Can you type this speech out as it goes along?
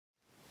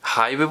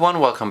Hi everyone,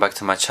 welcome back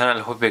to my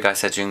channel. Hope you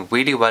guys are doing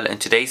really well. In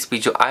today's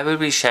video I will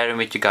be sharing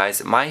with you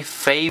guys my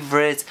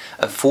favorite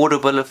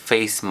affordable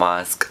face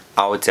mask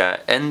out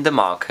there in the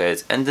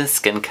market, in the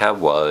skincare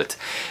world,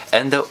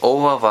 and the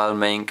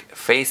overwhelming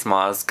face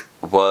mask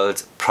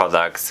world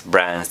products,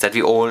 brands that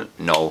we all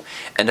know.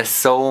 And there's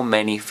so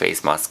many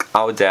face masks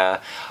out there.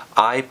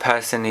 I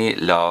personally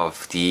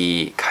love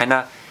the kind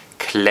of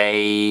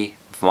clay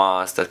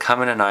masks that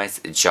come in a nice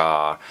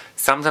jar.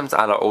 Sometimes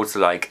I also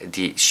like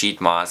the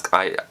sheet mask.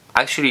 I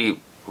actually,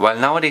 well,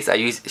 nowadays I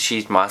use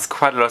sheet mask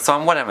quite a lot. So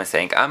what am I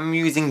saying? I'm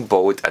using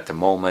both at the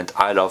moment.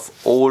 I love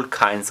all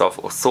kinds of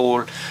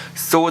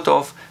sort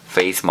of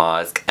face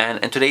mask,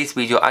 and in today's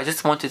video I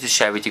just wanted to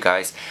share with you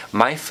guys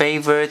my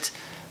favorite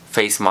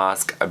face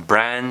mask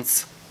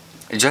brands,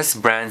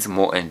 just brands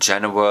more in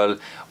general,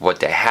 what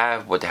they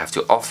have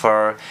to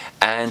offer,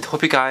 and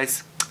hope you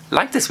guys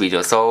like this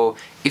video. So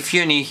if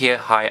you're new here,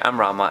 hi, I'm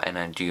Rahma and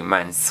I do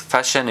men's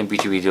fashion and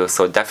beauty videos,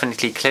 so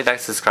definitely click that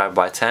subscribe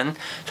button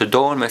so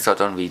don't miss out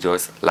on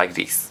videos like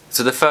these.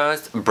 So the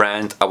first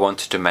brand I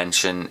wanted to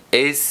mention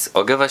is,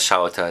 or give a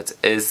shout out,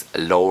 is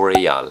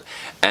L'Oreal.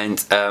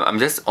 And I'm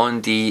just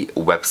on the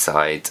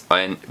website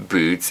on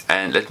Boots,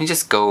 and let me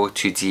just go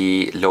to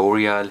the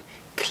L'Oreal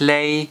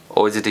clay,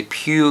 or is it the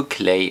pure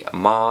clay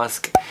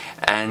mask.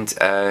 And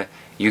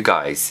you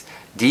guys,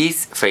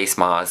 these face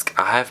masks,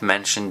 I have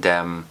mentioned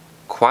them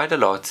quite a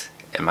lot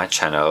in my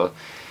channel.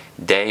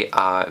 They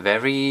are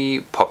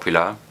very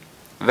popular,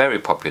 very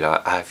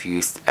popular. I've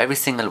used every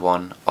single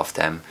one of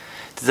them.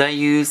 Did I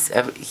use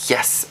every?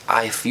 Yes,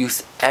 I've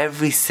used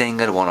every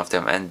single one of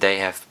them, and they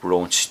have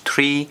launched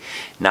 3.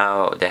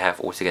 Now they have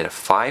altogether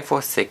 5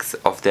 or 6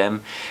 of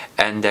them,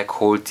 and they're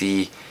called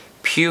the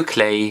Pure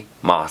Clay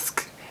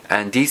Mask.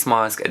 And these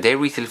masks, they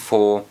retail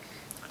for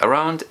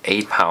around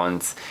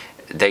 £8.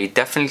 They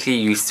definitely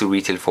used to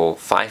retail for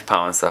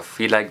 £5. I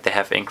feel like they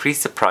have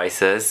increased the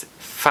prices.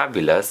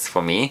 Fabulous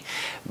for me,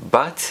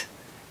 but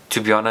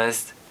to be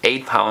honest,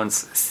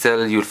 £8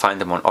 still you'll find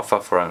them on offer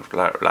for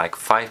like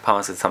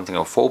 £5 and something,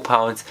 or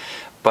 £4.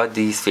 But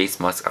these face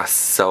masks are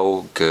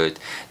so good.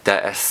 They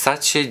are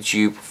such a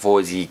dupe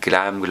for the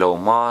Glam Glow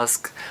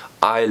mask.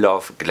 I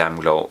love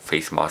Glam Glow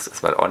face masks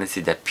as well.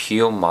 Honestly, the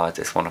Pure Matte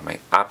is one of my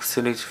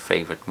absolute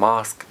favorite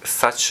masks.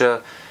 Such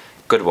a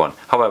good one.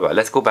 However,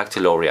 let's go back to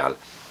L'Oreal.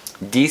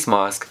 These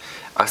masks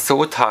are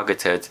so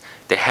targeted.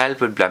 They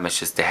help with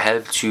blemishes. They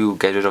help to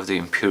get rid of the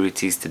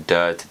impurities, the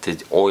dirt,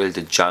 the oil,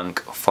 the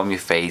junk from your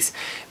face,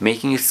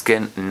 making your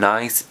skin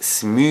nice,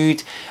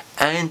 smooth,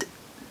 and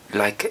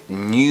like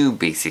new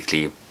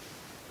basically.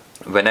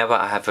 Whenever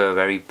I have a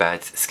very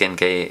bad skin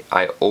day,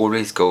 I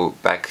always go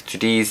back to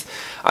these.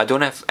 I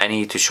don't have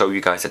any to show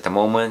you guys at the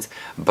moment,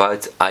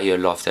 but I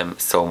love them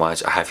so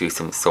much. I have used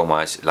them so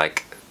much,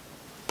 like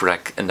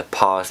in the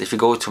past. If you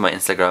go to my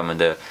Instagram and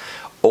the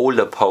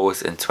older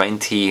posts in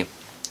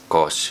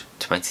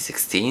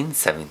 2016,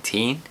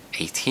 17,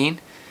 18,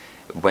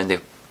 when they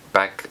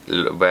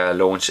were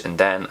launched, and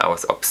then I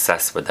was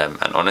obsessed with them,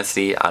 and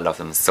honestly I love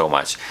them so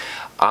much.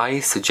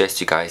 I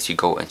suggest you guys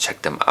go and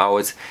check them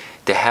out.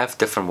 They have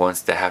different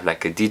ones. They have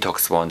like a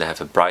detox one, they have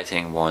a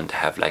brightening one, they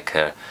have like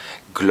a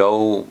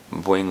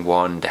glowing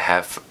one, they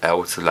have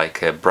also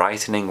like a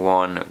brightening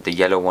one, the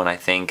yellow one I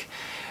think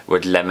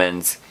with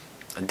lemons.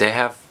 They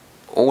have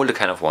all the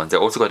kind of ones. They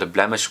also got a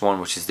blemish one,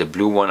 which is the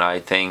blue one I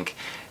think.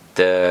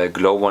 The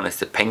glow one is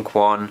the pink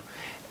one,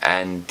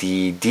 and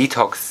the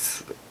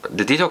detox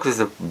is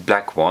the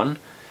black one.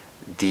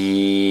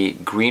 The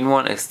green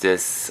one is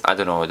this, I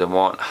don't know, the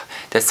one.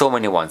 There's so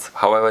many ones.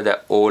 However,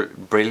 they're all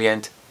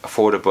brilliant,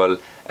 affordable,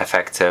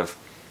 effective,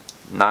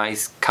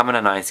 nice, come in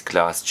a nice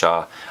glass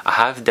jar. I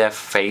have their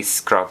face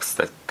scrubs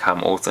that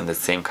come also in the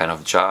same kind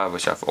of jar,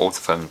 which I've also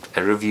filmed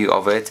a review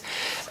of it.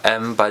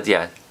 But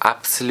yeah,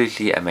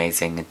 absolutely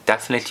amazing.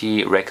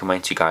 Definitely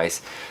recommend you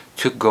guys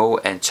to go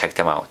and check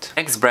them out.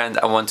 Next brand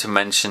I want to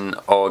mention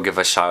or give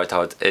a shout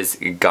out is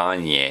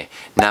Garnier.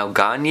 Now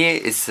Garnier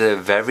is a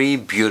very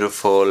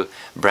beautiful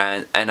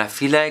brand, and I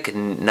feel like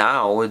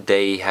now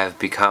they have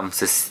become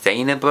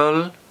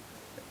sustainable,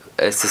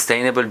 a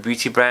sustainable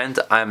beauty brand.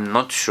 I'm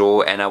not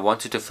sure, and I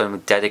wanted to film a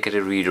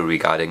dedicated video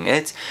regarding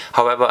it.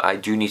 However, I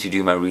do need to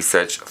do my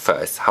research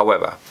first.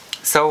 However,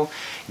 so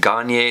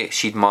Garnier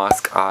sheet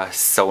masks are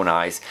so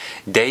nice.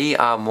 They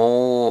are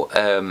more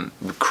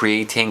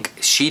creating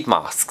sheet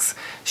masks.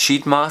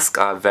 Sheet masks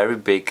are very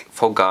big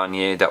for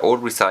Garnier. They're all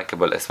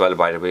recyclable as well,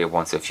 by the way,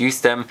 once you've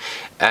used them.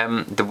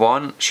 The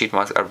one sheet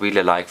mask I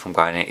really like from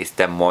Garnier is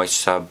the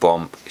Moisture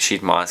Bomb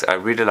sheet mask. I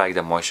really like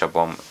the Moisture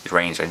Bomb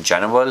range in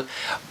general,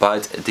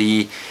 but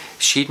the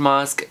sheet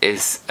mask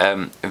is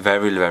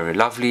very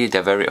lovely.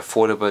 They're very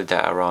affordable.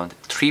 They're around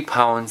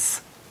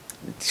 £3.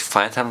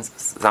 Sometimes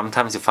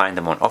you find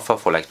them on offer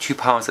for like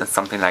 £2 and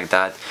something like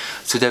that.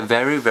 So they're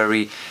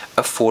very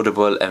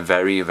affordable and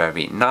very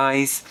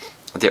nice.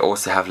 They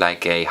also have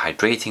like a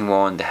hydrating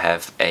one. They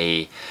have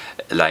a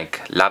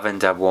like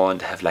lavender one.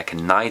 They have like a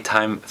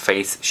nighttime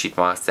face sheet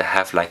mask. They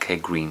have like a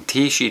green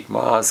tea sheet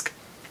mask.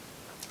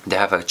 They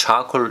have a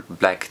charcoal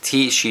black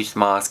tea sheet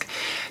mask.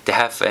 They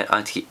have an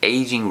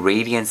anti-aging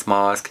radiance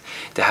mask.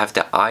 They have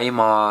the eye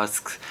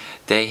masks.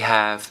 They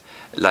have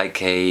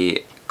like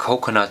a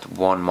coconut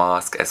one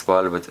mask as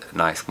well with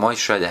nice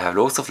moisture. They have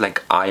lots of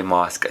like eye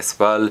mask as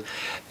well.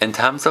 In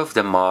terms of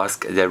the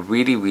mask, they're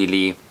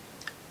really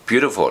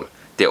beautiful.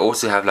 They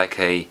also have like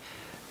a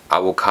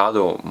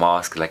avocado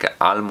mask, like an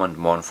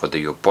almond one for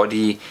your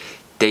body.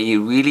 They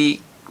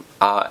really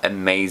are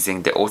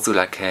amazing. They also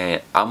like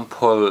a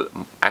ample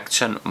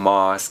action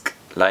mask.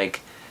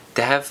 Like,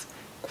 they have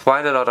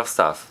quite a lot of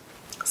stuff.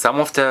 Some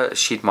of the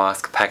sheet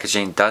mask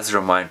packaging does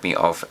remind me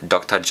of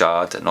Dr.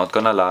 Jart, not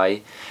gonna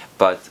lie,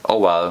 but oh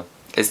well,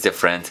 it's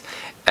different.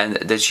 And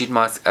the sheet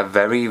masks are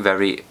very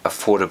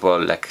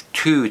affordable, like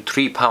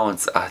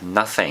 £2-3 are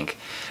nothing.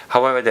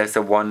 However, there's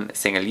the one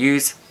single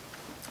use,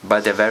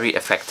 but they're very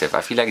effective.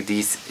 I feel like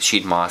these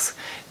sheet masks,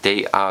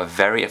 they are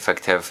very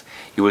effective.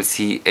 You will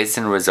see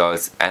instant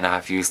results, and I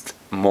have used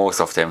most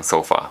of them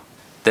so far.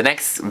 The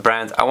next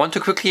brand I want to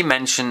quickly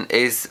mention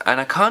is, and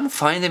I can't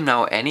find them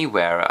now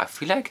anywhere, I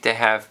feel like they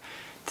have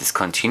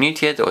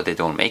discontinued it or they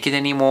don't make it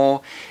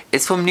anymore.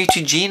 It's from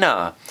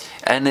Neutrogena,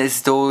 and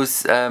it's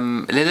those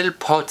little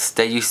pots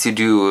they used to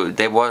do.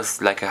 There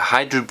was like a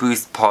Hydro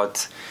Boost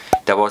pot,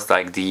 there was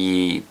like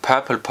the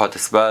purple pot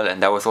as well,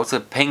 and there was also a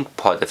pink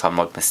pot if I'm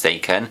not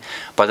mistaken.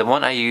 But the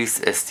one I use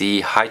is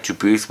the Hydro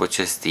Boost, which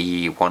is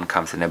the one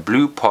comes in a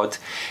blue pot,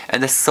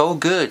 and they're so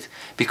good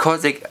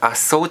because they are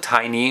so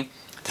tiny.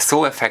 They're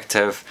so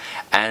effective,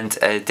 and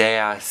they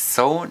are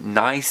so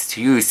nice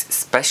to use,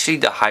 especially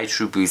the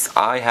Hydro Boost.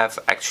 I have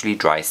actually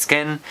dry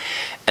skin,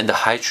 and the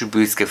Hydro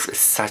Boost gives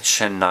such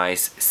a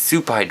nice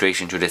super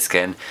hydration to the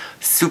skin.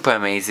 Super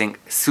amazing,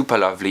 super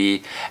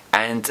lovely,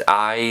 and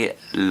I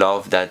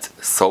love that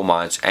so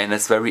much, and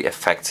it's very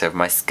effective.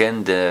 My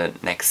skin the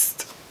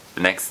next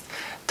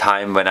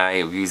time when I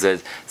use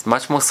it, it's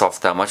much more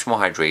softer, much more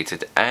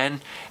hydrated, and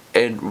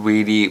it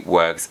really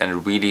works and it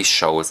really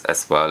shows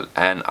as well.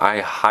 And I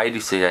highly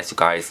suggest you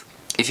guys,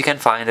 if you can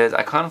find it.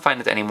 I can't find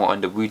it anymore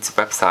on the Boots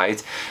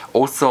website.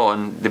 Also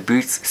on the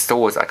Boots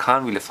stores I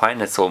can't really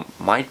find it, so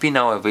might be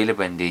now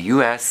available in the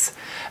US.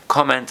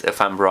 Comment if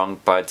I'm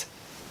wrong, but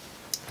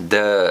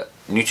the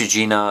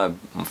Neutrogena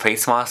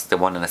face mask, the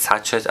one in a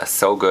sachet, are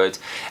so good.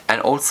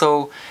 And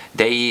also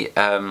they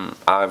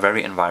are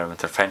very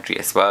environmental friendly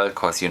as well,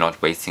 because you're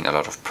not wasting a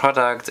lot of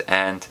product,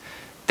 and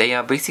they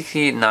are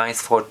basically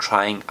nice for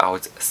trying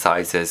out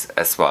sizes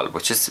as well,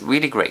 which is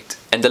really great.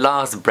 And the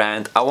last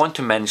brand I want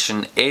to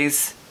mention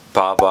is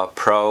Barber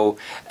Pro.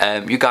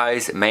 You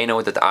guys may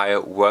know that I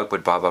work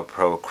with Barber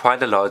Pro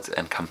quite a lot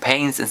in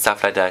campaigns and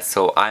stuff like that,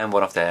 so I am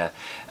one of their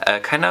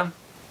kind of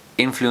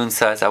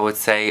influencers, I would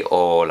say,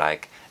 or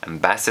like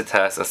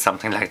ambassadors or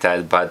something like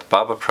that. But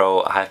Barber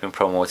Pro I have been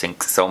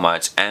promoting so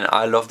much, and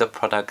I love the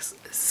products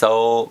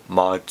so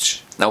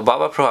much. Now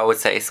Barber Pro, I would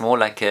say, is more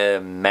like a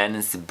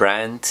men's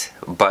brand,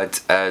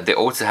 but they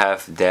also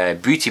have their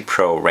Beauty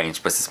Pro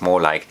range, but it's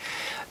more like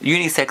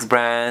unisex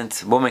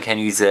brand. Women can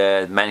use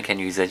it, men can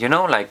use it, you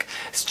know, like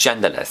it's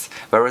genderless.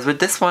 Whereas with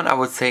this one, I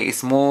would say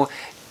it's more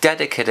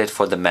dedicated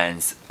for the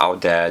men's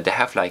out there. They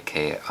have like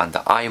a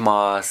under eye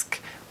mask,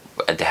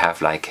 they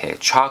have like a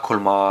charcoal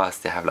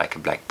mask, they have like a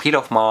black peel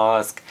off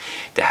mask,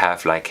 they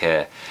have like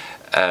a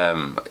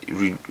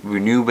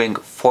renewing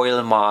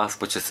foil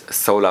mask, which is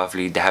so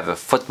lovely. They have a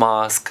foot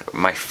mask.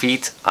 My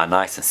feet are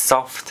nice and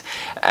soft.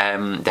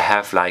 They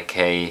have like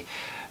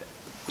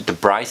the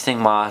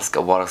brightening mask,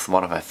 was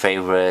one of my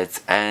favorites,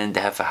 and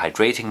they have a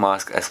hydrating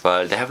mask as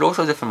well. They have lots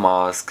of different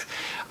masks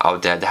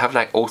out there. They have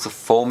like also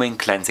foaming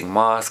cleansing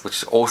mask,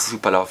 which is also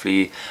super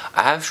lovely.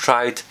 I have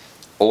tried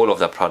all of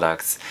the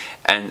products,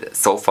 and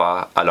so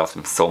far I love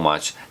them so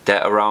much.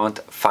 They're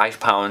around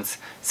 £5.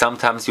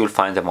 Sometimes you'll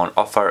find them on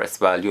offer as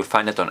well. You'll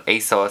find it on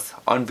ASOS,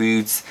 on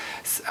Boots,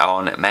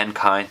 on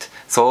Mankind,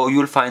 so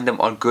you'll find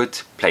them on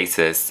good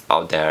places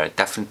out there.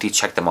 Definitely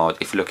check them out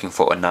if you're looking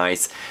for a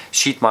nice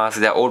sheet mask.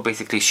 They're all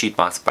basically sheet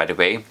masks, by the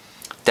way.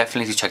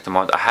 Definitely check them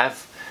out. I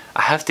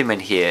have them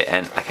in here,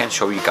 and I can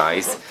show you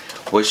guys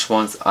which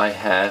ones I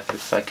have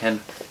if I can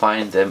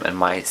find them in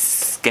my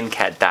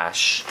skincare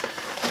dash.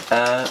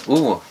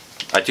 Ooh,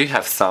 I do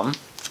have some.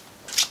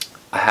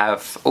 I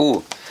have,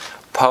 ooh,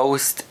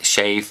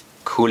 post-shave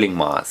cooling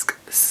mask.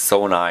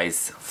 So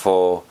nice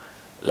for,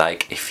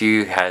 like, if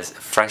you has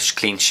fresh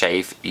clean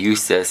shave,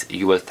 use this,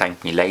 you will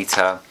thank me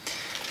later.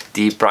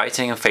 The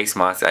brightening face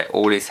mask, I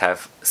always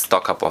have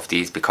stock up of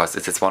these because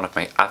it is one of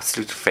my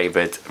absolute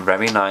favorite.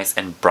 Very nice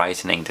and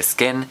brightening the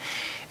skin.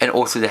 And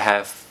also they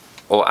have,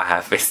 or I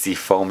have, is the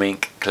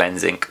foaming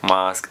cleansing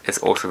mask. It's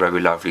also very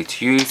lovely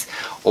to use.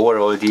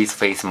 Overall, these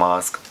face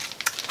masks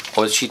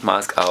or sheet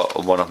masks are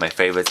one of my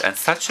favorites, and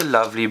such a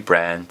lovely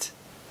brand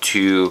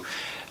to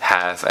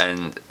have,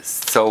 and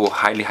so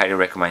highly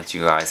recommend to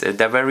you guys.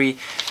 They're very,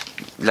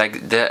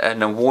 like, they're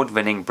an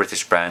award-winning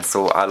British brand,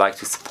 so I like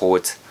to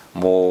support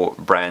more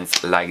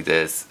brands like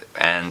this,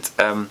 and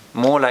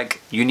more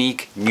like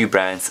unique new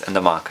brands in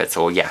the market.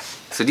 So yeah,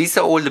 so these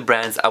are all the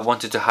brands I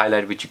wanted to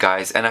highlight with you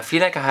guys, and I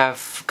feel like I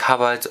have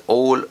covered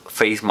all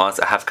face masks.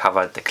 I have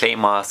covered the clay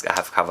mask, I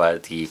have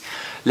covered the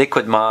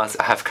liquid mask,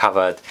 I have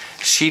covered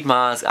sheet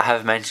mask. I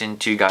have mentioned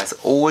to you guys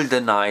all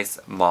the nice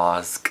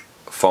masks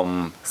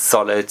from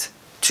solid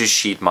to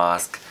sheet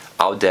mask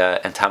out there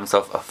in terms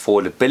of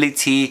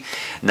affordability.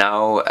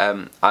 Now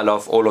I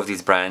love all of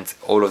these brands.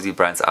 All of these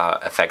brands are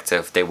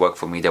effective. They work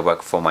for me, they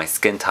work for my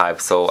skin type.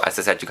 So as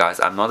I said to you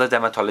guys, I'm not a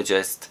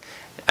dermatologist.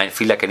 I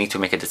feel like I need to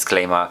make a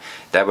disclaimer.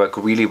 They work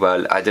really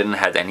well. I didn't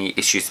have any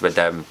issues with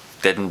them,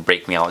 didn't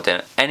break me out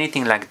and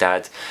anything like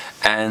that.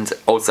 And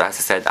also, as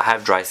I said, I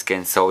have dry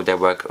skin, so they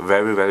work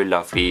very, very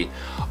lovely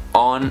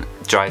on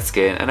dry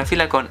skin, and I feel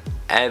like on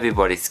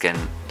everybody's skin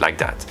like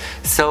that.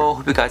 So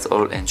hope you guys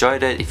all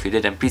enjoyed it. If you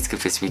did, then please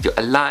give this video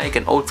a like,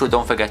 and also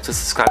don't forget to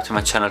subscribe to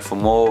my channel for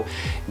more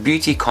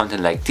beauty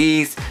content like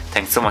these.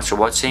 Thanks so much for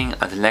watching.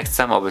 Until next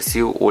time, I will see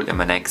you all in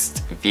my next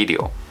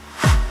video.